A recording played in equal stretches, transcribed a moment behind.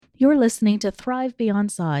You're listening to Thrive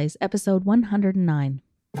Beyond Size, episode 109.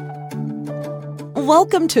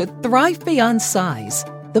 Welcome to Thrive Beyond Size,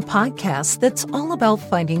 the podcast that's all about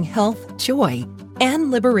finding health, joy,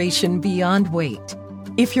 and liberation beyond weight.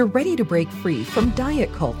 If you're ready to break free from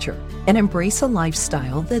diet culture and embrace a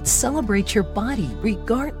lifestyle that celebrates your body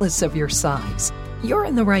regardless of your size, you're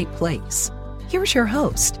in the right place. Here's your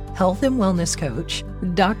host, health and wellness coach,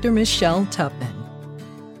 Dr. Michelle Tupman.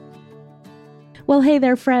 Well, hey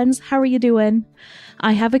there, friends. How are you doing?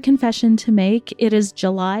 I have a confession to make. It is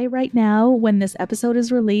July right now when this episode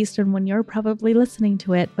is released and when you're probably listening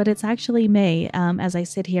to it, but it's actually May as I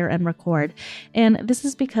sit here and record. And this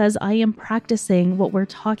is because I am practicing what we're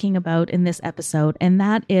talking about in this episode, and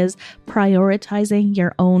that is prioritizing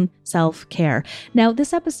your own self-care. Now,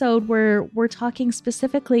 this episode, we're talking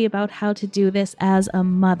specifically about how to do this as a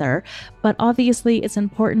mother, but obviously it's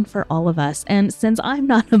important for all of us. And since I'm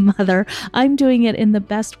not a mother, I'm doing it in the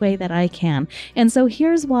best way that I can. And so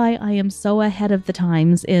here's why I am so ahead of the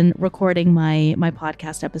times in recording my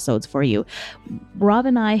podcast episodes for you. Rob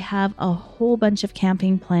and I have a whole bunch of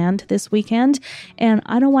camping planned this weekend, and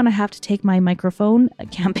I don't want to have to take my microphone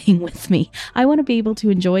camping with me. I want to be able to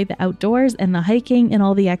enjoy the outdoors and the hiking and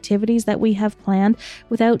all the activities that we have planned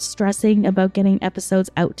without stressing about getting episodes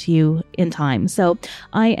out to you in time. So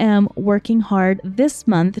I am working hard this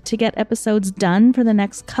month to get episodes done for the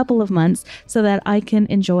next couple of months so that I can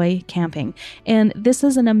enjoy camping. And this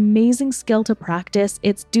is an amazing skill to practice.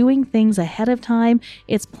 It's doing things ahead of time.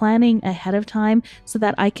 It's planning ahead of time so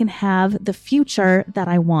that I can have the future that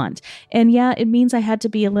I want. And yeah, it means I had to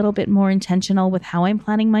be a little bit more intentional with how I'm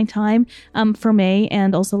planning my time for May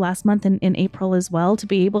and also last month in April as well to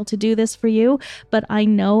be able to do this for you. But I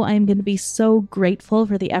know I'm going to be so grateful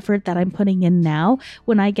for the effort that I'm putting in now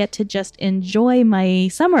when I get to just enjoy my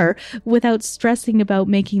summer without stressing about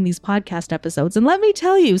making these podcast episodes. And let me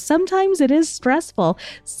tell you, sometimes it is stressful.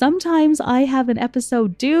 Sometimes I have an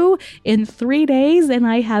episode due in 3 days and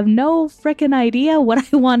I have no frickin' idea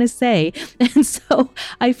what I want to say. And so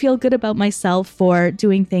I feel good about myself for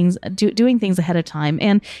doing things ahead of time.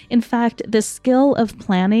 And in fact, the skill of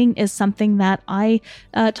planning is something that I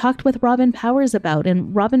talked with Robynn Powers about.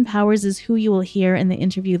 And Robynn Powers is who you will hear in the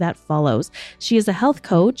interview that follows. She is a health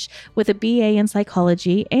coach with a BA in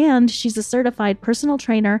psychology, and she's a certified personal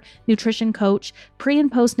trainer, nutrition coach, pre-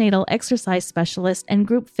 and postnatal exercise specialist, and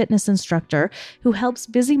group fitness instructor who helps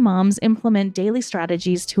busy moms implement daily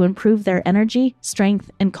strategies to improve their energy, strength,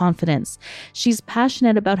 and confidence. She's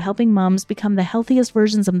passionate about helping moms become the healthiest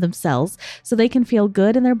versions of themselves so they can feel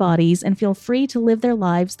good in their bodies and feel free to live their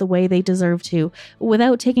lives the way they deserve to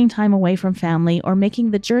without taking time away from family or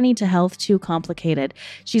making the journey to health too complicated.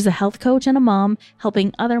 She's a health coach and a mom,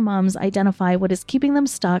 helping other moms identify what is keeping them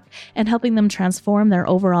stuck and helping them transform their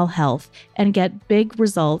overall health and get big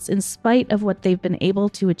results in spite of what they've been able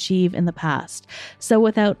to achieve in the past. So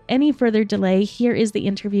without any further delay, here is the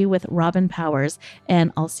interview with Robynn Powers,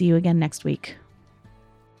 and I'll see you again next week.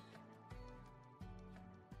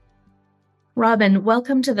 Robynn,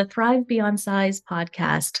 welcome to the Thrive Beyond Size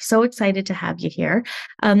podcast. So excited to have you here.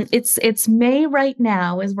 It's May right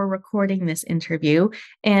now as we're recording this interview,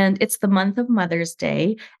 and it's the month of Mother's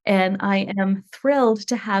Day. And I am thrilled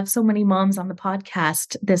to have so many moms on the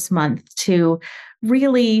podcast this month to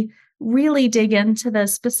really dig into the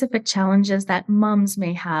specific challenges that moms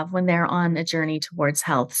may have when they're on a journey towards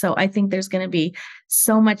health. So I think there's going to be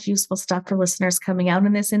so much useful stuff for listeners coming out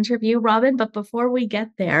in this interview, Robynn. But before we get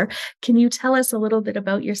there, can you tell us a little bit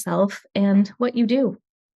about yourself and what you do?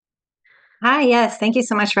 Hi, yes. Thank you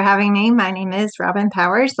so much for having me. My name is Robynn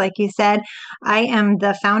Powers. Like you said, I am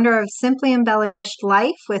the founder of Simply Embellished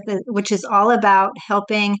Life, which is all about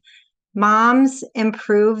helping moms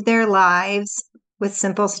improve their lives with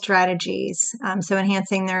simple strategies. So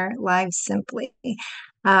enhancing their lives simply.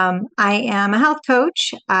 I am a health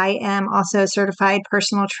coach. I am also a certified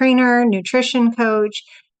personal trainer, nutrition coach,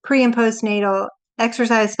 pre- and postnatal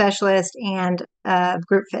exercise specialist, and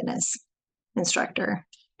group fitness instructor.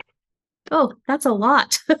 Oh, that's a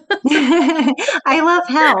lot. I love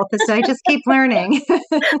health, so I just keep learning.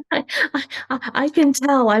 I can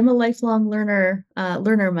tell I'm a lifelong learner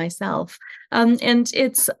myself. And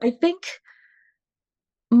I think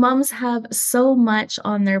moms have so much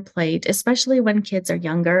on their plate, especially when kids are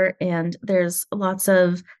younger, and there's lots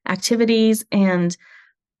of activities and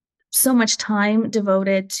so much time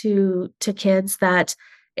devoted to kids that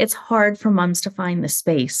it's hard for moms to find the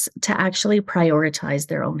space to actually prioritize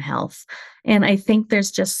their own health. And I think there's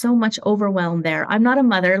just so much overwhelm there. I'm not a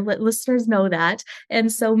mother, listeners know that.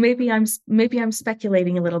 And so maybe I'm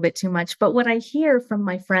speculating a little bit too much, but what I hear from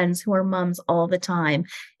my friends who are moms all the time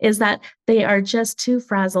is that they are just too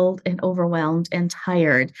frazzled and overwhelmed and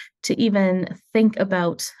tired to even think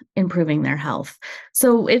about improving their health.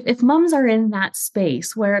 So if moms are in that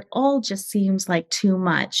space where it all just seems like too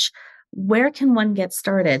much, where can one get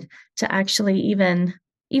started to actually even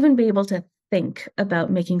be able to think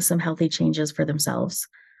about making some healthy changes for themselves?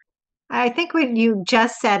 I think what you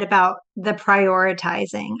just said about the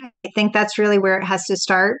prioritizing, I think that's really where it has to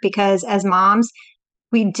start because as moms,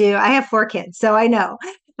 I have 4 kids, so I know,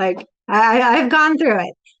 like, I've gone through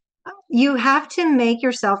it. You have to make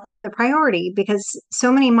yourself the priority because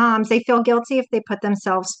so many moms, they feel guilty if they put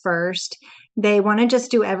themselves first. They want to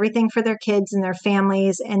just do everything for their kids and their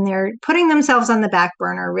families, and they're putting themselves on the back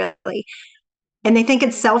burner, really. And they think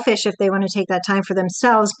it's selfish if they want to take that time for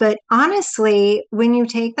themselves. But honestly, when you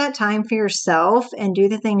take that time for yourself and do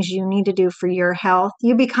the things you need to do for your health,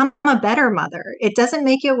 you become a better mother. It doesn't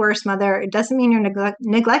make you a worse mother. It doesn't mean you're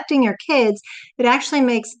neglecting your kids. It actually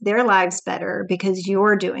makes their lives better because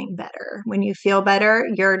you're doing better. When you feel better,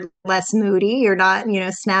 you're less moody. You're not,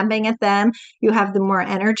 snapping at them. You have the more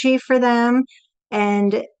energy for them.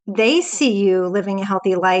 And they see you living a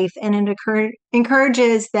healthy life, and it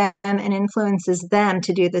encourages them and influences them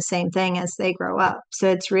to do the same thing as they grow up. So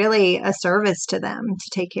it's really a service to them to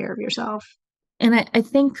take care of yourself. And I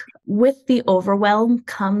think with the overwhelm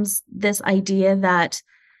comes this idea that,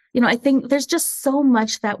 I think there's just so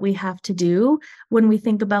much that we have to do when we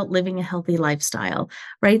think about living a healthy lifestyle,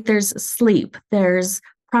 right? There's sleep, there's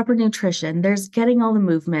proper nutrition, there's getting all the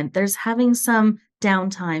movement, there's having some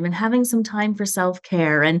downtime and having some time for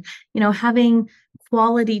self-care and, having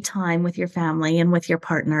quality time with your family and with your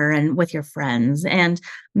partner and with your friends. And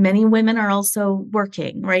many women are also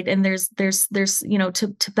working, right? And there's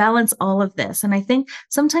to balance all of this. And I think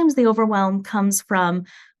sometimes the overwhelm comes from,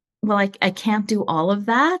 well, I can't do all of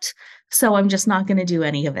that, so I'm just not going to do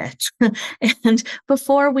any of it. And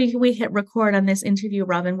before we hit record on this interview,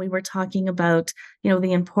 Robyn, we were talking about,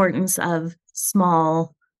 the importance of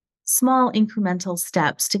small incremental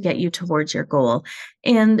steps to get you towards your goal.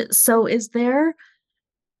 And so is there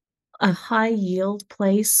a high yield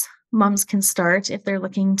place moms can start if they're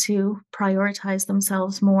looking to prioritize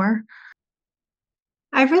themselves more?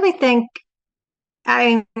 I really think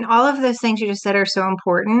all of those things you just said are so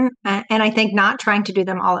important. And I think not trying to do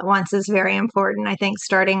them all at once is very important. I think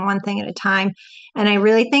starting one thing at a time. And I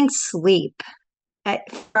really think sleep.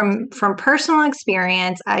 From personal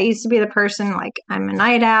experience, I used to be the person like I'm a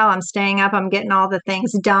night owl, I'm staying up, I'm getting all the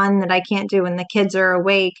things done that I can't do when the kids are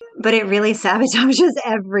awake. But it really sabotages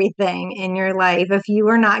everything in your life if you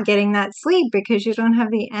are not getting that sleep because you don't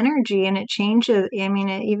have the energy, and it changes. I mean,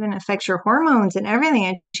 it even affects your hormones and everything.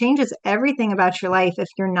 It changes everything about your life if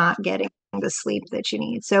you're not getting the sleep that you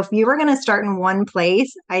need. So if you were going to start in one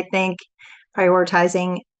place, I think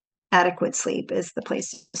prioritizing adequate sleep is the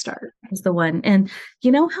place to start. Is the one. And you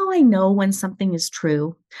know how I know when something is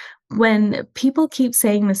true? When people keep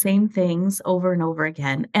saying the same things over and over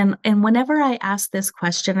again. And whenever I ask this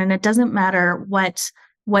question, and it doesn't matter what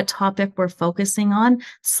topic we're focusing on,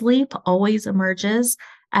 sleep always emerges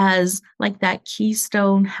as like that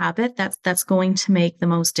keystone habit that's going to make the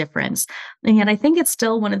most difference. And yet I think it's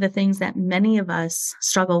still one of the things that many of us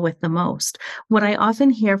struggle with the most. What I often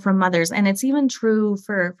hear from mothers, and it's even true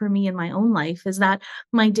for me in my own life, is that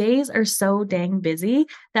my days are so dang busy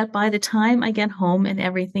that by the time I get home and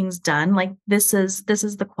everything's done, like this is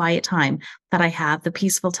the quiet time that I have, the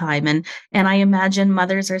peaceful time. And I imagine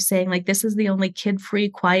mothers are saying, like, this is the only kid-free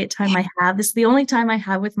quiet time I have. This is the only time I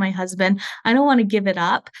have with my husband. I don't want to give it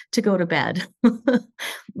up to go to bed.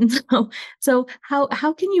 So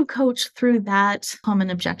how can you coach through that common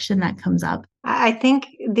objection that comes up? I think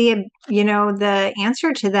the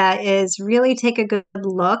answer to that is really take a good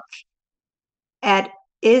look at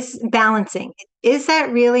is balancing. Is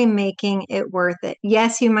that really making it worth it?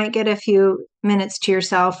 Yes, you might get a few minutes to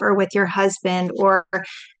yourself or with your husband or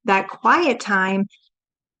that quiet time,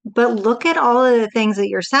 but look at all of the things that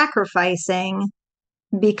you're sacrificing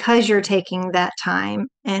because you're taking that time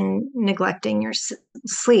and neglecting your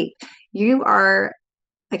sleep. You are,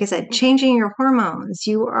 like I said, changing your hormones.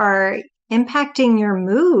 You are impacting your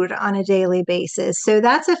mood on a daily basis. So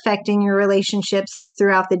that's affecting your relationships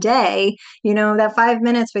throughout the day. That 5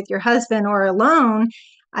 minutes with your husband or alone,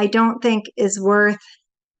 I don't think is worth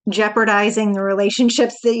jeopardizing the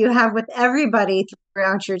relationships that you have with everybody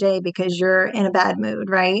throughout your day because you're in a bad mood,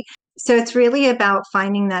 right? So it's really about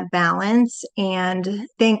finding that balance and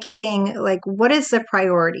thinking like, what is the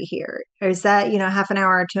priority here? Is that, half an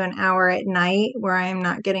hour to an hour at night where I'm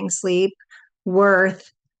not getting sleep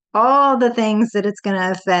worth all the things that it's going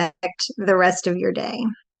to affect the rest of your day?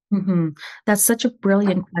 hmm That's such a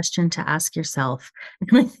brilliant question to ask yourself.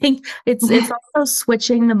 And I think it's also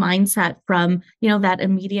switching the mindset from, that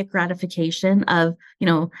immediate gratification of,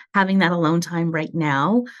 having that alone time right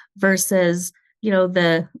now versus,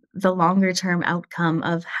 the longer term outcome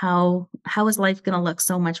of how is life going to look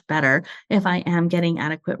so much better if I am getting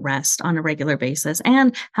adequate rest on a regular basis,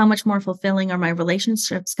 and how much more fulfilling are my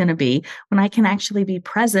relationships going to be when I can actually be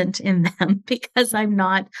present in them because I'm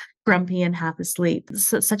not grumpy and half asleep.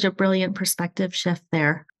 Such a brilliant perspective shift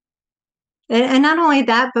there. And not only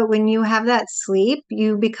that, but when you have that sleep,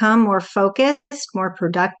 you become more focused, more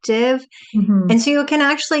productive. hmm And so you can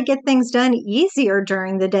actually get things done easier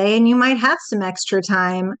during the day. And you might have some extra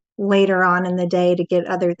time later on in the day to get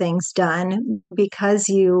other things done because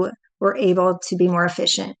you were able to be more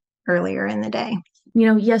efficient earlier in the day.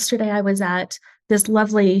 Yesterday I was at this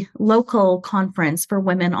lovely local conference for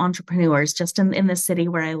women entrepreneurs just in the city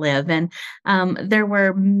where I live. And there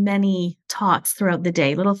were many talks throughout the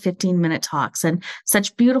day, little 15-minute talks, and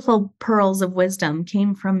such beautiful pearls of wisdom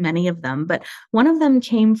came from many of them. But one of them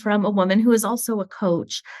came from a woman who is also a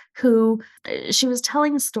coach who she was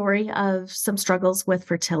telling a story of some struggles with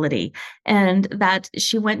fertility, and that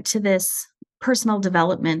she went to this personal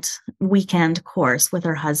development weekend course with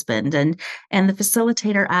her husband, and the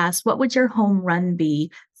facilitator asked, "What would your home run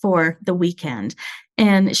be for the weekend?"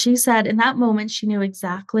 And she said in that moment, she knew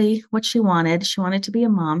exactly what she wanted. She wanted to be a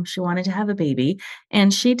mom. She wanted to have a baby.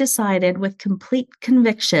 And she decided with complete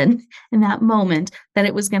conviction in that moment that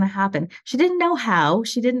it was going to happen. She didn't know how,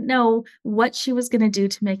 she didn't know what she was going to do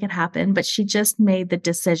to make it happen, but she just made the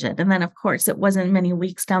decision. And then, of course, it wasn't many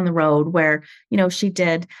weeks down the road where, she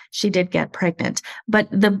did get pregnant. But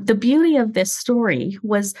the beauty of this story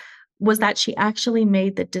was that she actually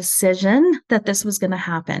made the decision that this was going to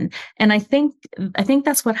happen. And I think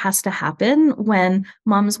that's what has to happen when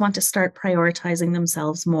moms want to start prioritizing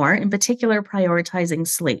themselves more, in particular prioritizing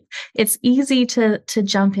sleep. It's easy to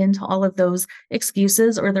jump into all of those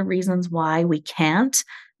excuses or the reasons why we can't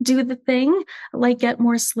do the thing, like get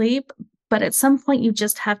more sleep. But at some point, you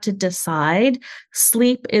just have to decide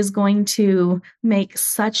sleep is going to make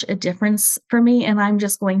such a difference for me, and I'm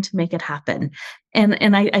just going to make it happen.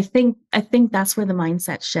 And I think that's where the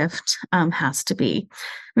mindset shift has to be.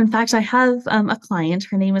 In fact, I have a client.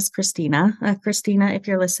 Her name is Christina. Christina, if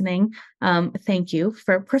you're listening, thank you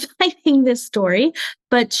for providing this story.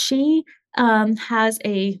 But she has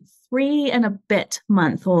a 3 and a bit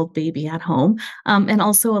month old baby at home, and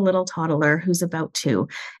also a little toddler who's about 2.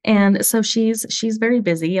 And so she's very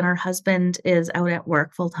busy, and her husband is out at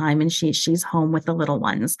work full time, and she's home with the little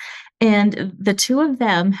ones. And the two of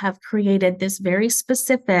them have created this very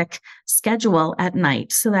specific schedule at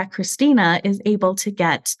night so that Christina is able to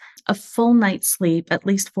get a full night's sleep at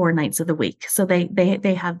least 4 nights of the week. So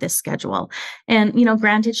they have this schedule. And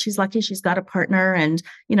granted, she's lucky she's got a partner, and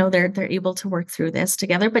they're able to work through this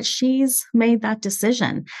together, but she's made that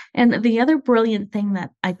decision. And the other brilliant thing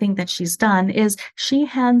that I think that she's done is she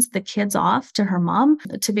hands the kids off to her mom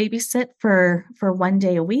to babysit for 1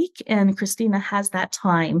 day a week, and Christina has that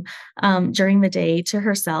time during the day to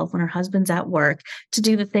herself when her husband's at work to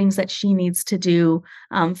do the things that she needs to do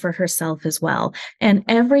for herself as well. And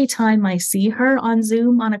every time I see her on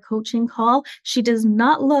Zoom on a coaching call, she does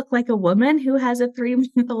not look like a woman who has a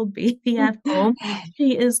 3-month-old baby at home.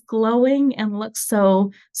 She is glowing and looks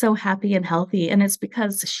so happy and healthy. And it's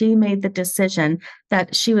because she made the decision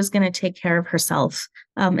that she was going to take care of herself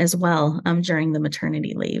as well during the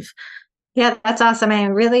maternity leave. Yeah, that's awesome.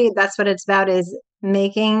 And really, that's what it's about, is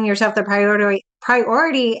making yourself the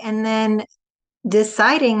priority and then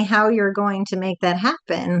deciding how you're going to make that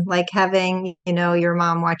happen, like having, your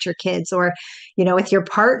mom watch your kids, or, with your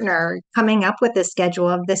partner, coming up with a schedule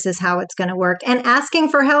of this is how it's going to work, and asking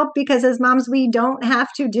for help, because as moms, we don't have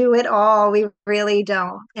to do it all. We really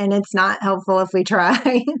don't. And it's not helpful if we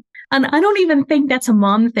try. And I don't even think that's a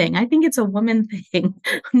mom thing. I think it's a woman thing.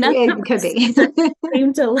 None of It could us be.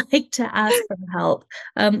 seem to like to ask for help.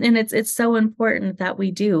 And it's so important that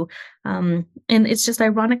we do. And it's just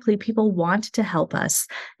ironically, people want to help us.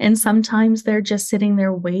 And sometimes they're just sitting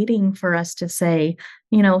there waiting for us to say,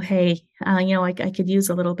 hey, I could use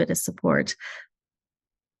a little bit of support.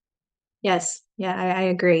 Yes. Yeah, I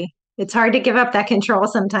agree. It's hard to give up that control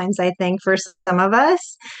sometimes, I think, for some of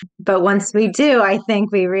us. But once we do, I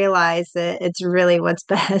think we realize that it's really what's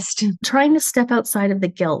best. Trying to step outside of the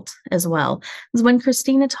guilt as well. When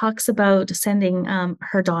Christina talks about sending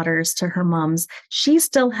her daughters to her mom's, she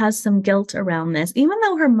still has some guilt around this, even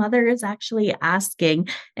though her mother is actually asking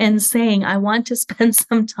and saying, I want to spend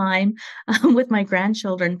some time with my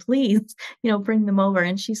grandchildren, please, bring them over.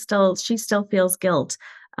 And she still feels guilt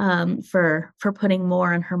for putting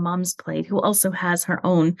more on her mom's plate, who also has her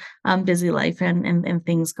own busy life and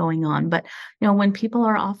things going on. But when people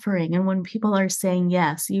are offering and when people are saying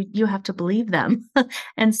yes, you have to believe them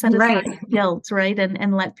and set aside Right. guilt, right?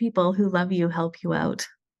 And let people who love you help you out.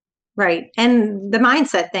 Right. And the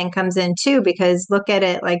mindset thing comes in too, because look at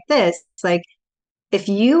it like this, like if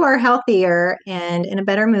you are healthier and in a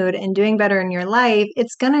better mood and doing better in your life,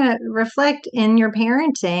 it's going to reflect in your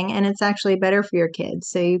parenting, and it's actually better for your kids.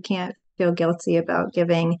 So you can't feel guilty about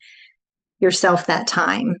giving yourself that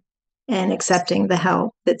time and accepting the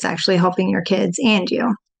help that's actually helping your kids and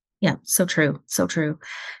you. Yeah, so true. So true.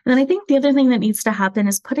 And then I think the other thing that needs to happen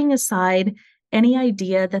is putting aside any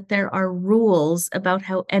idea that there are rules about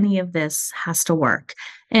how any of this has to work.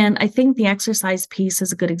 And I think the exercise piece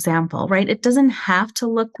is a good example, right? It doesn't have to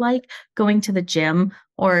look like going to the gym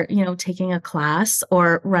or, taking a class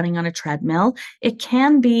or running on a treadmill. It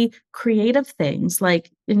can be creative things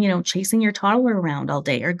like, chasing your toddler around all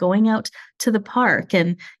day or going out to the park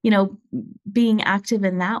and, being active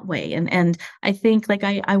in that way. And I think like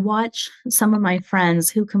I watch some of my friends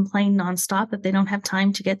who complain nonstop that they don't have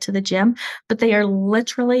time to get to the gym, but they are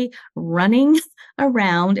literally running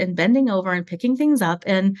around and bending over and picking things up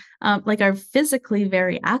and are physically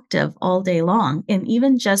very active all day long. And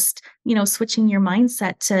even just, switching your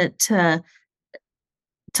mindset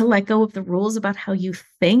to let go of the rules about how you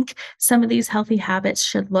think some of these healthy habits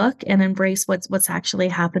should look and embrace what's actually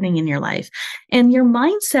happening in your life. And your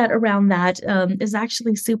mindset around that is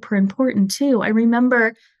actually super important too. I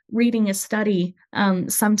remember reading a study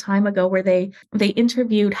some time ago where they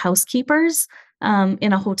interviewed housekeepers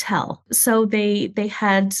in a hotel. So they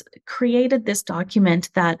had created this document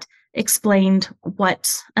that explained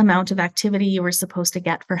what amount of activity you were supposed to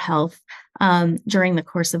get for health during the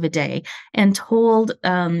course of a day, and told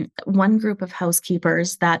one group of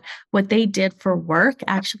housekeepers that what they did for work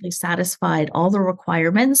actually satisfied all the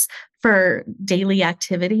requirements for daily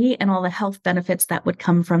activity and all the health benefits that would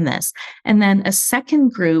come from this. And then a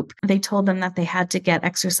second group, they told them that they had to get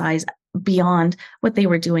exercise beyond what they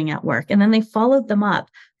were doing at work. And then they followed them up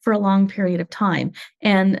for a long period of time.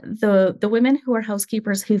 And the women who are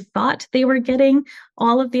housekeepers who thought they were getting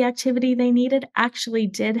all of the activity they needed actually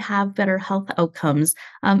did have better health outcomes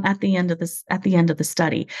at the end of the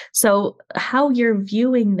study. So how you're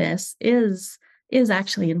viewing this is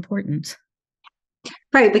actually important.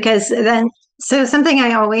 Right. Because then, so something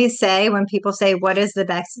I always say when people say, what is the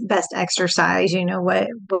best exercise?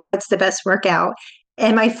 What's the best workout?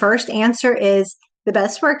 And my first answer is the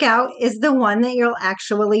best workout is the one that you'll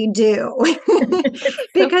actually do.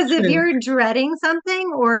 Because if you're dreading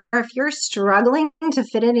something or if you're struggling to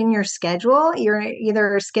fit it in your schedule, you're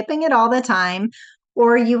either skipping it all the time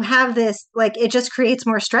or you have this, like, it just creates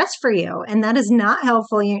more stress for you. And that is not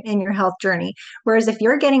helpful in your health journey. Whereas if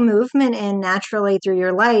you're getting movement in naturally through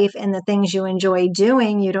your life and the things you enjoy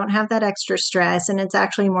doing, you don't have that extra stress and it's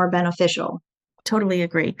actually more beneficial. Totally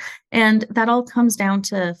agree. And that all comes down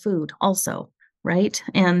to food also, right?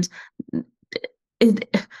 And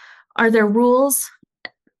are there rules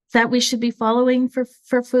that we should be following for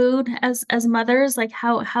food as mothers? Like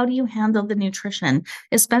how do you handle the nutrition,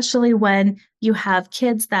 especially when you have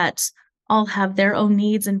kids that all have their own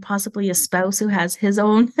needs and possibly a spouse who has his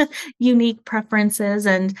own unique preferences.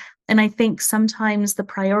 And I think sometimes the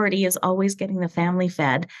priority is always getting the family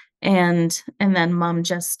fed, and then mom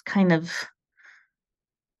just kind of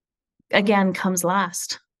again comes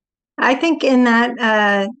last. I think in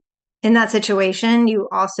that situation, you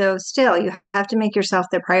also still you have to make yourself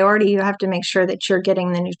the priority. You have to make sure that you're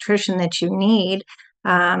getting the nutrition that you need.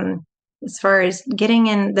 As far as getting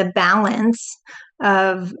in the balance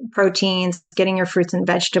of proteins, getting your fruits and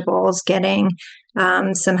vegetables, getting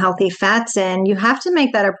some healthy fats in, you have to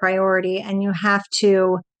make that a priority and you have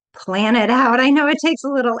to plan it out. I know it takes a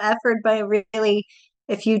little effort, but really,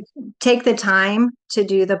 if you take the time to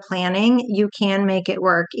do the planning, you can make it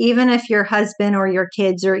work. Even if your husband or your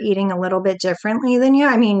kids are eating a little bit differently than you.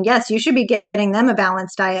 I mean, yes, you should be getting them a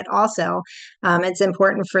balanced diet also. It's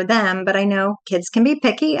important for them, but I know kids can be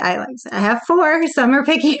picky. I have 4, some are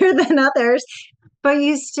pickier than others, but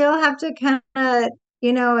you still have to kind of,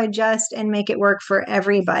 adjust and make it work for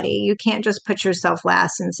everybody. You can't just put yourself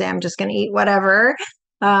last and say, I'm just going to eat whatever.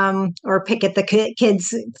 or pick at the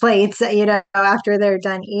kids' plates, after they're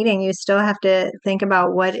done eating. You still have to think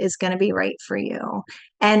about what is going to be right for you.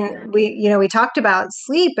 And we talked about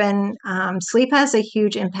sleep, and sleep has a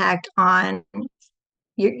huge impact on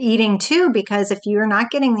your eating too, because if you're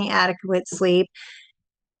not getting the adequate sleep,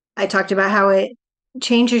 I talked about how it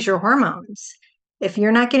changes your hormones. If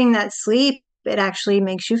you're not getting that sleep, it actually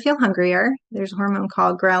makes you feel hungrier. There's a hormone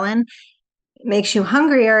called ghrelin. It makes you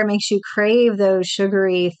hungrier, it makes you crave those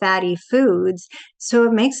sugary, fatty foods. So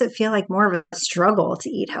it makes it feel like more of a struggle to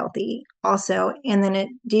eat healthy also. And then it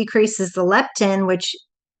decreases the leptin, which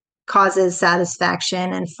causes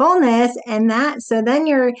satisfaction and fullness. So then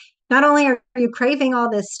you're not only are you craving all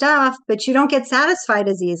this stuff, but you don't get satisfied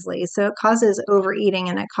as easily. So it causes overeating,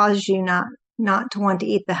 and it causes you not to want to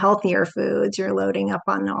eat the healthier foods. You're loading up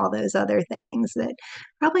on all those other things that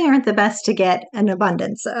probably aren't the best to get an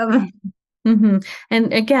abundance of. Mm-hmm.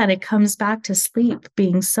 And again, it comes back to sleep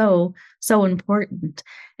being so, so important.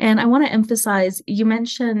 And I want to emphasize, you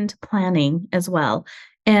mentioned planning as well.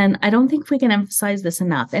 And I don't think we can emphasize this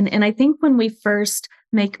enough. And I think when we first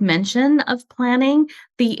make mention of planning,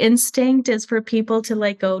 the instinct is for people to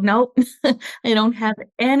like go, nope, I don't have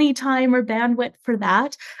any time or bandwidth for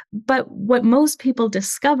that. But what most people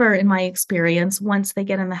discover, in my experience, once they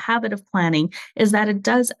get in the habit of planning, is that it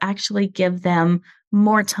does actually give them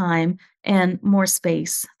more time and more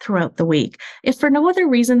space throughout the week. If for no other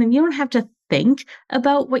reason, then you don't have to think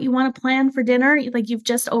about what you want to plan for dinner. Like you've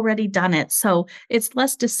just already done it. So it's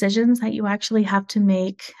less decisions that you actually have to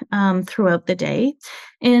make throughout the day.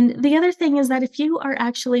 And the other thing is that if you are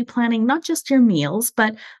actually planning not just your meals,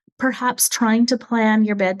 but perhaps trying to plan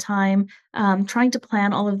your bedtime, trying to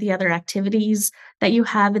plan all of the other activities that you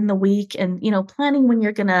have in the week, and planning when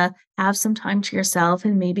you're going to have some time to yourself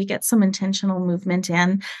and maybe get some intentional movement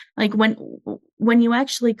in. Like when you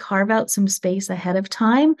actually carve out some space ahead of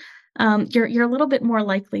time, you're a little bit more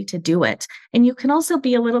likely to do it. And you can also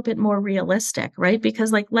be a little bit more realistic, right?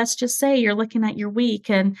 Because like, let's just say you're looking at your week,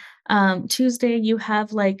 and Tuesday you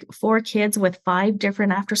have like 4 kids with 5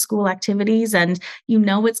 different after school activities, and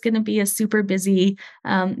it's going to be a super busy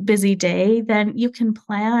day. Then you can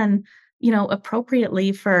plan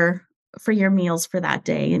appropriately for your meals for that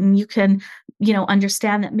day. And you can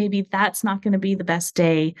understand that maybe that's not going to be the best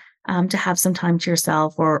day to have some time to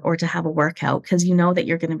yourself, or to have a workout, because that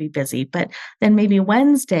you're going to be busy. But then maybe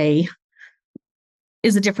Wednesday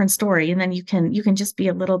is a different story, and then you can just be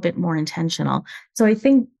a little bit more intentional. So I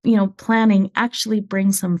think planning actually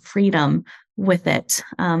brings some freedom with it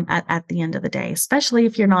at the end of the day, especially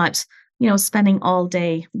if you're not spending all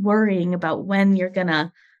day worrying about when you're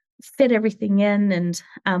gonna fit everything in,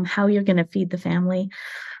 and how you're going to feed the family.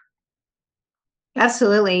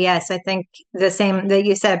 Absolutely. Yes. I think the same that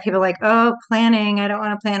you said. People are like, oh, planning, I don't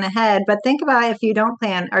want to plan ahead. But think about if you don't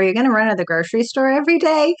plan, are you going to run to the grocery store every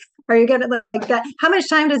day? Are you going to like that? How much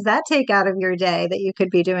time does that take out of your day that you could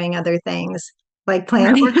be doing other things like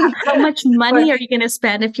planning? How much money are you going to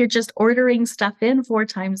spend if you're just ordering stuff in 4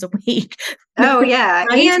 times a week? Oh, yeah.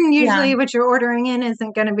 Right? And usually Yeah. what you're ordering in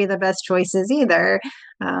isn't going to be the best choices either,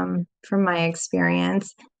 from my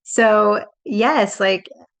experience. So, yes, like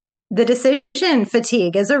the decision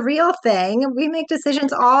fatigue is a real thing. We make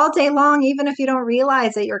decisions all day long, even if you don't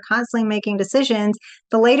realize that you're constantly making decisions.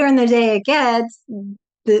 The later in the day it gets,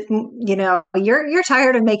 you're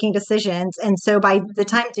tired of making decisions. And so by the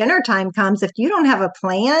time dinner time comes, if you don't have a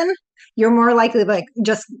plan, you're more likely to like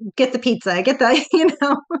just get the pizza, get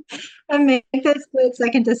the, and make those split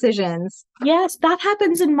second decisions. Yes, that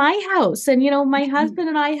happens in my house. And my husband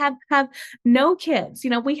and I have no kids.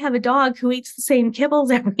 We have a dog who eats the same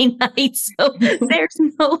kibbles every night. So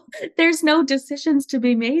there's no decisions to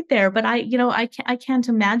be made there. But I can't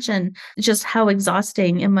imagine just how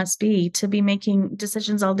exhausting it must be to be making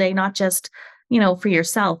decisions all day, not just for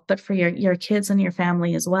yourself, but for your kids and your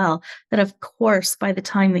family as well. That of course, by the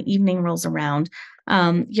time the evening rolls around,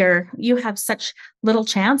 you have such little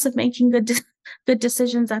chance of making good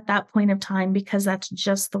decisions at that point of time, because that's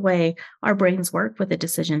just the way our brains work with the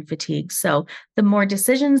decision fatigue. So the more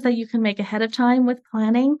decisions that you can make ahead of time with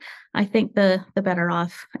planning, I think the better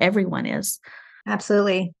off everyone is.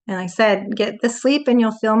 Absolutely. And like I said, get the sleep and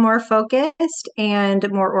you'll feel more focused and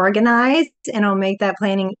more organized, and it'll make that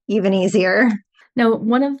planning even easier. Now,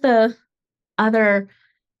 one of the other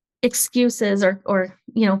excuses or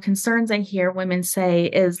concerns I hear women say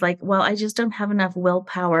is like, well, I just don't have enough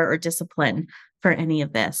willpower or discipline for any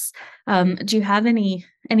of this. Do you have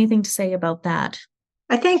anything to say about that?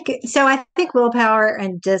 I think so. I think willpower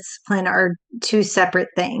and discipline are two separate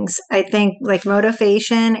things. I think like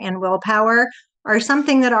motivation and willpower are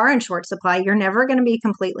something that are in short supply. You're never going to be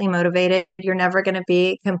completely motivated. You're never going to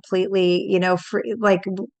be completely, free, like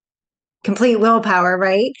complete willpower,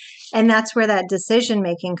 right? And that's where that decision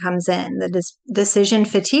making comes in, the decision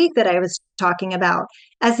fatigue that I was talking about.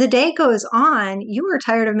 As the day goes on, you are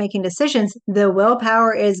tired of making decisions. The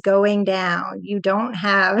willpower is going down. You don't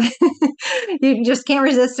have, you just can't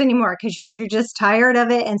resist anymore because you're just tired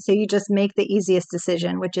of it. And so you just make the easiest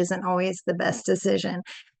decision, which isn't always the best decision.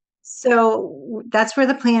 So that's where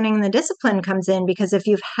the planning and the discipline comes in, because if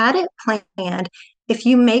you've had it planned, if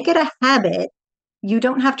you make it a habit, you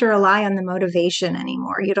don't have to rely on the motivation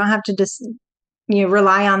anymore. You don't have to just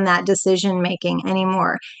rely on that decision making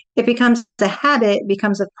anymore. It becomes a habit,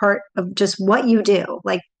 becomes a part of just what you do.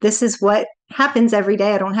 Like, this is what happens every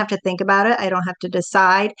day. I don't have to think about it. I don't have to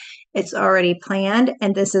decide. It's already planned,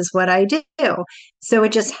 and this is what I do. So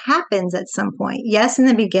it just happens at some point. Yes, in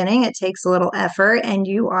the beginning, it takes a little effort and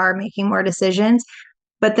you are making more decisions,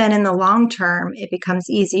 but then in the long term, it becomes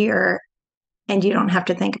easier and you don't have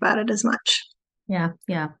to think about it as much. Yeah.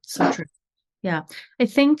 Yeah. So true. Yeah. I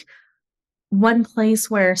think one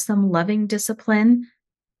place where some loving discipline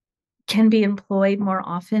can be employed more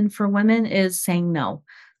often for women is saying no.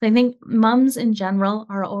 I think moms in general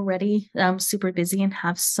are already super busy and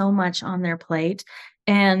have so much on their plate.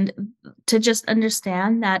 And to just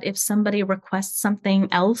understand that if somebody requests something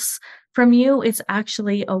else from you, it's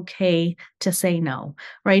actually okay to say no,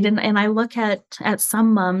 right? And I look at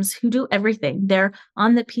some moms who do everything. They're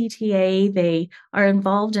on the PTA, they are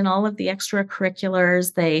involved in all of the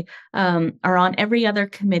extracurriculars, they are on every other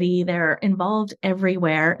committee, they're involved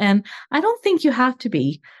everywhere. And I don't think you have to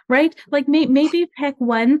be, right? Like maybe pick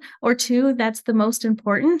one or two that's the most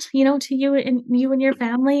important, to you and your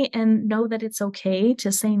family, and know that it's okay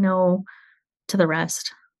to say no to the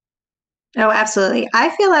rest. Oh, absolutely.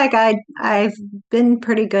 I feel like I've been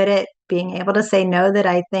pretty good at being able to say no, that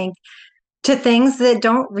I think, to things that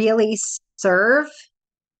don't really serve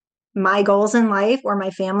my goals in life or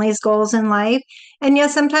my family's goals in life. And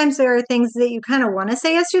yes, sometimes there are things that you kind of want to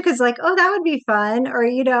say yes to because, like, oh, that would be fun, or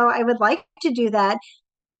I would like to do that.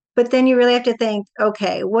 But then you really have to think,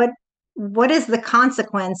 okay, what is the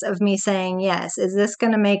consequence of me saying yes? Is this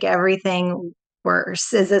going to make everything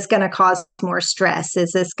worse? Is this going to cause more stress?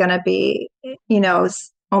 Is this going to be,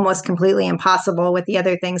 almost completely impossible with the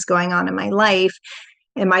other things going on in my life?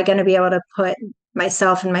 Am I going to be able to put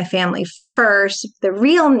myself and my family first, the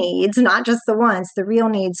real needs, not just the wants, the real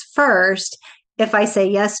needs first, if I say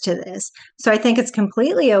yes to this? So I think it's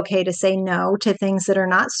completely okay to say no to things that are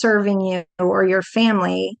not serving you or your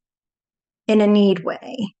family in a need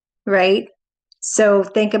way, right? So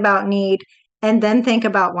think about need and then think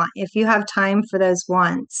about want. If you have time for those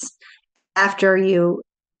wants after you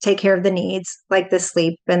take care of the needs, like the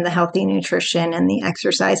sleep and the healthy nutrition and the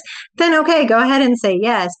exercise, then okay, go ahead and say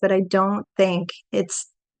yes. But I don't think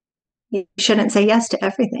you shouldn't say yes to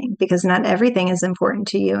everything, because not everything is important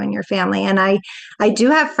to you and your family. And I do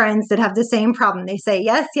have friends that have the same problem. They say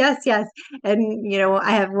yes, yes, yes. And,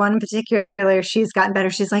 I have one particular, she's gotten better.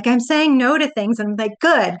 She's like, I'm saying no to things. And I'm like,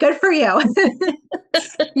 good for you.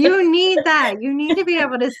 You need that. You need to be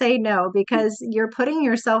able to say no, because you're putting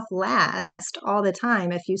yourself last all the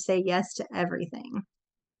time if you say yes to everything.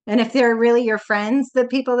 And if they're really your friends, the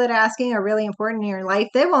people that are asking are really important in your life,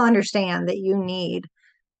 they will understand that you need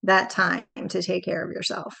that time to take care of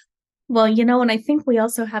yourself. Well, and I think we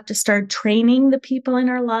also have to start training the people in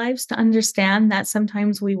our lives to understand that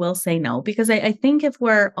sometimes we will say no, because I think if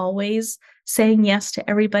we're always saying yes to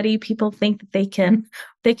everybody, people think that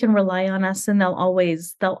they can rely on us, and they'll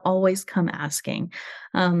always come asking.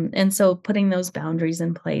 And so putting those boundaries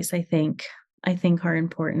in place, I think are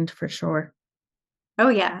important for sure. Oh,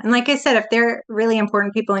 yeah. And like I said, if they're really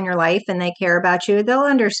important people in your life and they care about you, they'll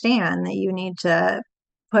understand that you need to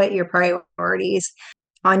put your priorities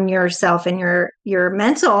on yourself and your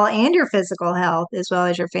mental and your physical health, as well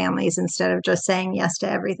as your families, instead of just saying yes to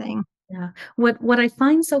everything. Yeah. What I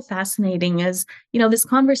find so fascinating is, this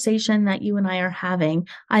conversation that you and I are having,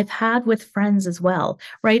 I've had with friends as well,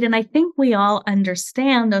 right? And I think we all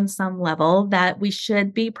understand on some level that we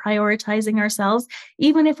should be prioritizing ourselves,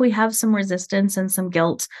 even if we have some resistance and some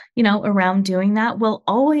guilt, around doing that. We'll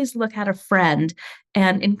always look at a friend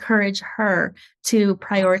and encourage her to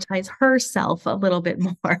prioritize herself a little bit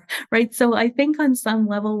more, right? So I think on some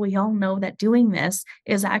level, we all know that doing this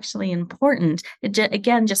is actually important. It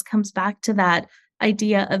again just comes back to that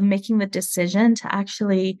idea of making the decision to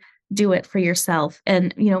actually do it for yourself,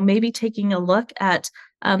 and maybe taking a look at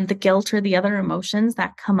the guilt or the other emotions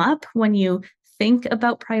that come up when you think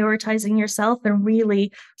about prioritizing yourself, and really,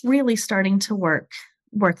 really starting to work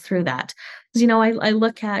work through that. 'Cause, I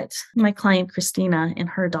look at my client Christina and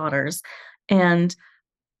her daughters and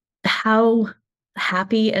how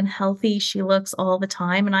happy and healthy she looks all the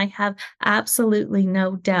time. And I have absolutely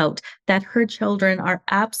no doubt that her children are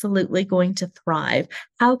absolutely going to thrive.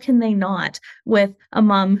 How can they not with a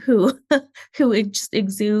mom who just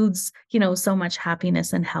exudes, so much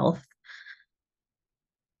happiness and health?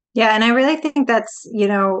 Yeah, and I really think that's,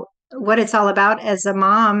 what it's all about as a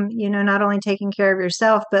mom, not only taking care of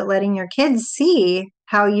yourself, but letting your kids see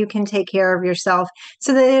how you can take care of yourself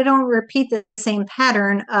so that they don't repeat the same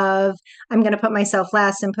pattern of, I'm going to put myself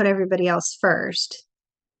last and put everybody else first.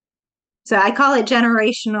 So I call it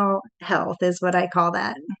generational health, is what I call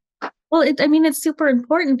that. Well, it's super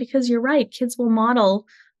important because you're right. Kids will model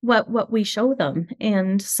what we show them.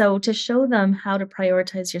 And so to show them how to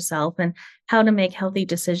prioritize yourself and how to make healthy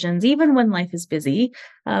decisions, even when life is busy,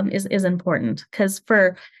 is important.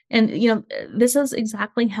 This is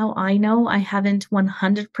exactly how I know I haven't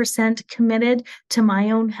 100% committed to my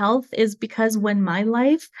own health, is because when my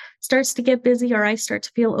life starts to get busy or I start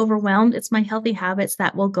to feel overwhelmed, it's my healthy habits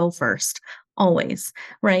that will go first, always,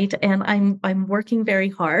 right? And I'm working very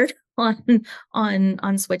hard on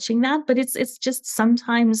on switching that, but it's just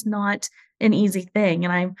sometimes not an easy thing.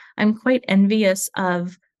 And I'm quite envious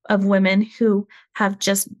of women who have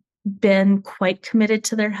just been quite committed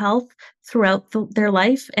to their health throughout their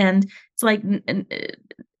life, and it's like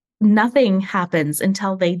nothing happens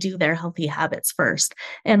until they do their healthy habits first.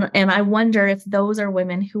 And I wonder if those are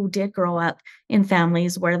women who did grow up in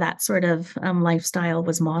families where that sort of lifestyle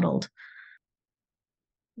was modeled.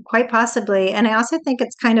 Quite possibly. And I also think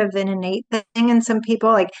it's kind of an innate thing in some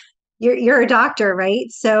people. Like you're a doctor, right?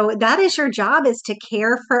 So that is your job, is to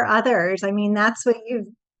care for others. I mean,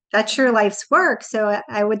 that's your life's work. So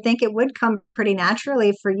I would think it would come pretty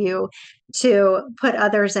naturally for you to put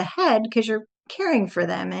others ahead because you're caring for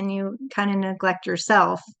them, and you kind of neglect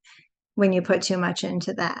yourself when you put too much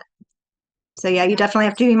into that. So yeah, you definitely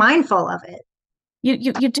have to be mindful of it.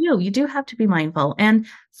 You do have to be mindful. And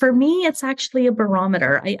for me, it's actually a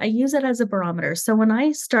barometer. I use it as a barometer. So when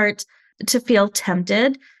I start to feel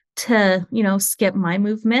tempted to, skip my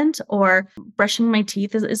movement, or brushing my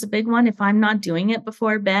teeth is a big one. If I'm not doing it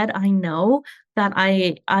before bed, I know that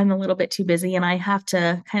I'm a little bit too busy and I have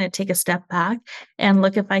to kind of take a step back and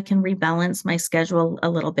look if I can rebalance my schedule a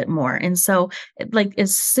little bit more. And so, like,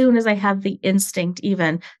 as soon as I have the instinct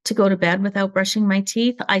even to go to bed without brushing my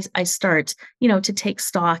teeth, I start, to take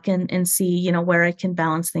stock and see, where I can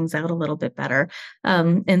balance things out a little bit better.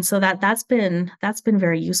 And so that's been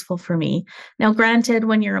very useful for me. Now, granted,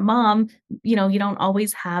 when you're a mom, you don't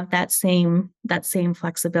always have that same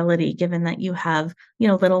flexibility, given that you have,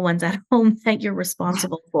 little ones at home that you're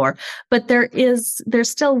responsible for. But there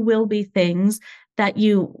still will be things that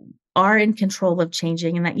you are in control of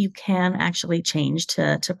changing, and that you can actually change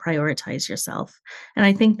to prioritize yourself. And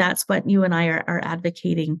I think that's what you and I are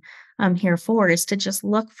advocating here for, is to just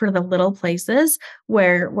look for the little places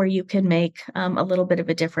where you can make a little bit of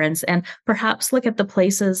a difference, and perhaps look at the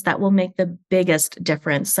places that will make the biggest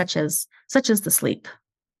difference, such as the sleep.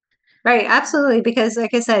 Right, absolutely. Because,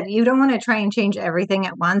 like I said, you don't want to try and change everything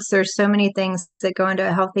at once. There's so many things that go into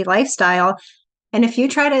a healthy lifestyle. And if you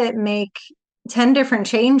try to make 10 different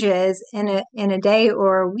changes in a day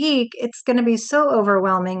or a week, it's going to be so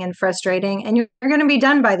overwhelming and frustrating. And you're going to be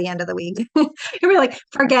done by the end of the week. You'll be like,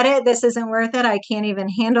 forget it. This isn't worth it. I can't even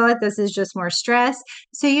handle it. This is just more stress.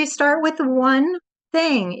 So you start with one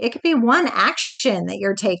thing. It could be one action that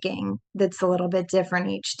you're taking that's a little bit different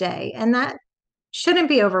each day. And that shouldn't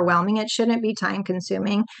be overwhelming. It shouldn't be time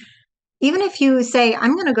consuming. Even if you say,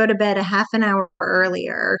 I'm going to go to bed a half an hour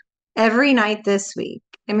earlier every night this week.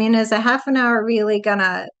 I mean, is a half an hour really going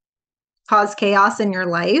to cause chaos in your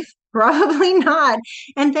life? Probably not.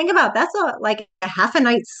 And think about, that's like a half a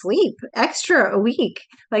night's sleep extra a week.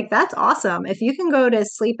 Like, that's awesome. If you can go to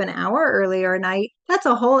sleep an hour earlier a night, that's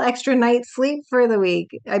a whole extra night's sleep for the week.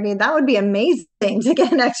 I mean, that would be amazing to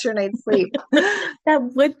get an extra night's sleep. That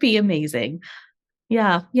would be amazing.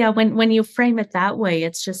 Yeah, yeah. When you frame it that way,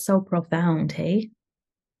 it's just so profound. Hey,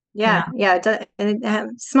 yeah. Yeah.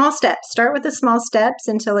 Small steps. Start with the small steps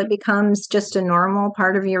until it becomes just a normal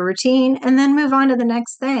part of your routine, and then move on to the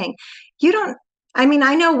next thing. You don't, I mean,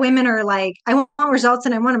 I know women are like, I want results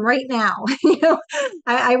and I want them right now.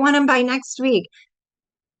 I want them by next week.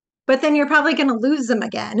 But then you're probably going to lose them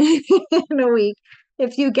again in a week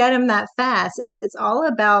if you get them that fast. It's all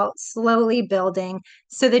about slowly building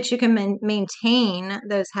so that you can maintain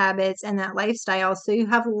those habits and that lifestyle so you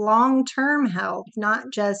have long-term health, not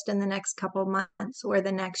just in the next couple months or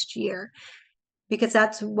the next year, because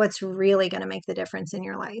that's what's really going to make the difference in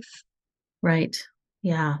your life. Right.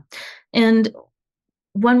 Yeah. And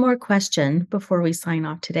one more question before we sign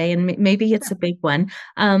off today, and maybe it's a big one.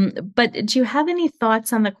 But do you have any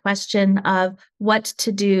thoughts on the question of what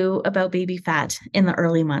to do about baby fat in the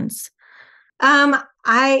early months? Um,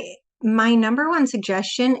 I my number one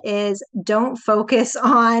suggestion is don't focus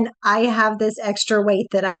on I have this extra weight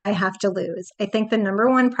that I have to lose. I think the number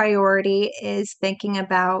one priority is thinking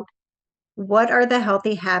about what are the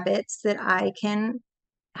healthy habits that I can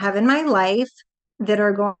have in my life that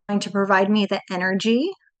are going to provide me the energy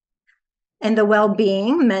and the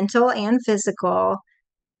well-being, mental and physical,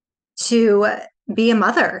 to be a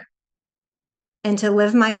mother and to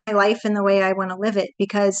live my life in the way I want to live it,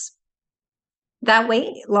 because that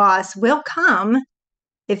weight loss will come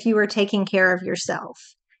if you are taking care of yourself.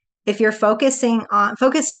 If you're focusing on,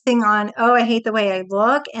 oh, I hate the way I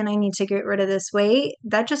look and I need to get rid of this weight,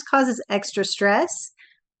 that just causes extra stress,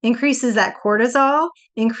 increases that cortisol,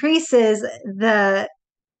 increases the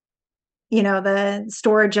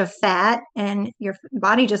storage of fat, and your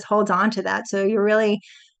body just holds on to that. So you're really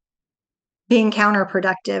being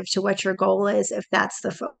counterproductive to what your goal is if that's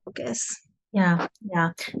the focus. Yeah,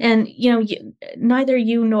 yeah. And, neither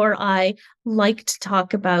you nor I like to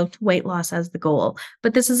talk about weight loss as the goal,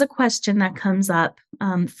 but this is a question that comes up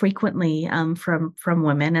frequently from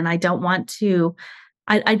women, and I don't want to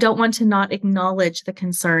not acknowledge the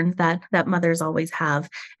concern that mothers always have.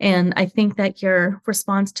 And I think that your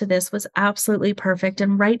response to this was absolutely perfect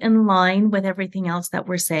and right in line with everything else that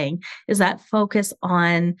we're saying, is that focus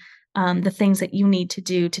on the things that you need to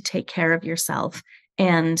do to take care of yourself.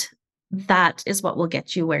 And that is what will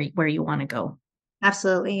get you where you want to go.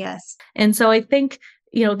 Absolutely, yes. And so I think,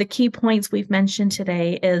 the key points we've mentioned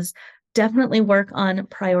today is definitely work on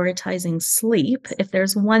prioritizing sleep. If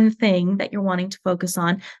there's one thing that you're wanting to focus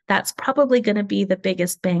on, that's probably going to be the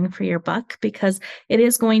biggest bang for your buck, because it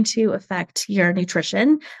is going to affect your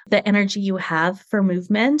nutrition, the energy you have for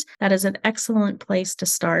movement. That is an excellent place to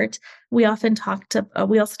start. We also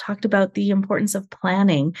talked about the importance of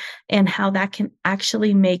planning and how that can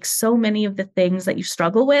actually make so many of the things that you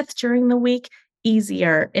struggle with during the week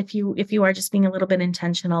easier if you are just being a little bit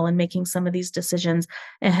intentional and making some of these decisions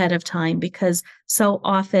ahead of time, because so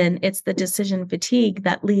often it's the decision fatigue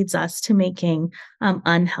that leads us to making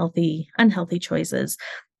unhealthy choices.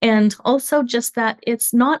 And also just that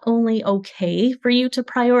it's not only okay for you to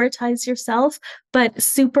prioritize yourself, but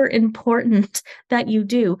super important that you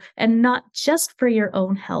do, and not just for your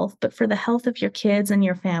own health, but for the health of your kids and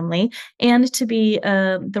your family, and to be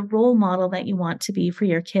the role model that you want to be for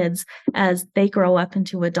your kids as they grow up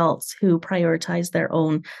into adults who prioritize their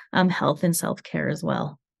own health and self-care as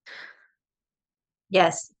well.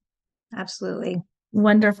 Yes, absolutely.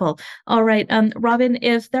 Wonderful. All right. Robynn,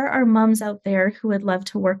 if there are moms out there who would love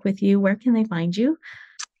to work with you, where can they find you?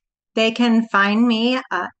 They can find me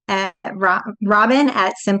at Robynn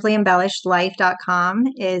at simplyembellishedlife.com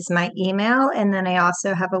is my email. And then I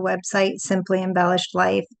also have a website,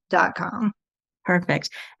 simplyembellishedlife.com. Perfect.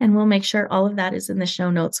 And we'll make sure all of that is in the show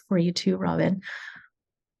notes for you too, Robynn.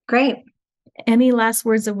 Great. Any last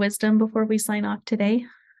words of wisdom before we sign off today?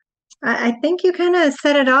 I think you kind of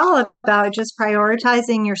said it all about just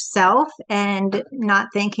prioritizing yourself and not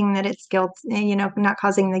thinking that it's guilt, not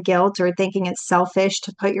causing the guilt or thinking it's selfish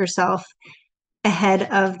to put yourself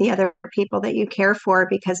ahead of the other people that you care for,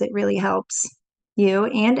 because it really helps you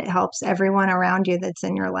and it helps everyone around you that's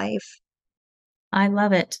in your life. I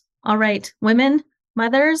love it. All right, women,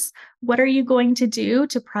 mothers, what are you going to do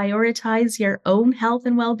to prioritize your own health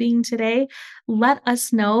and well-being today? Let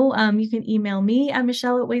us know. You can email me at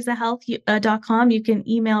michelle@waysahealth.com. You can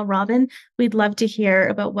email Robynn. We'd love to hear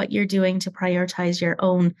about what you're doing to prioritize your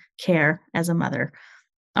own care as a mother.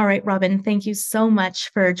 All right, Robynn, thank you so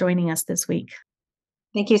much for joining us this week.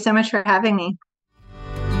 Thank you so much for having me.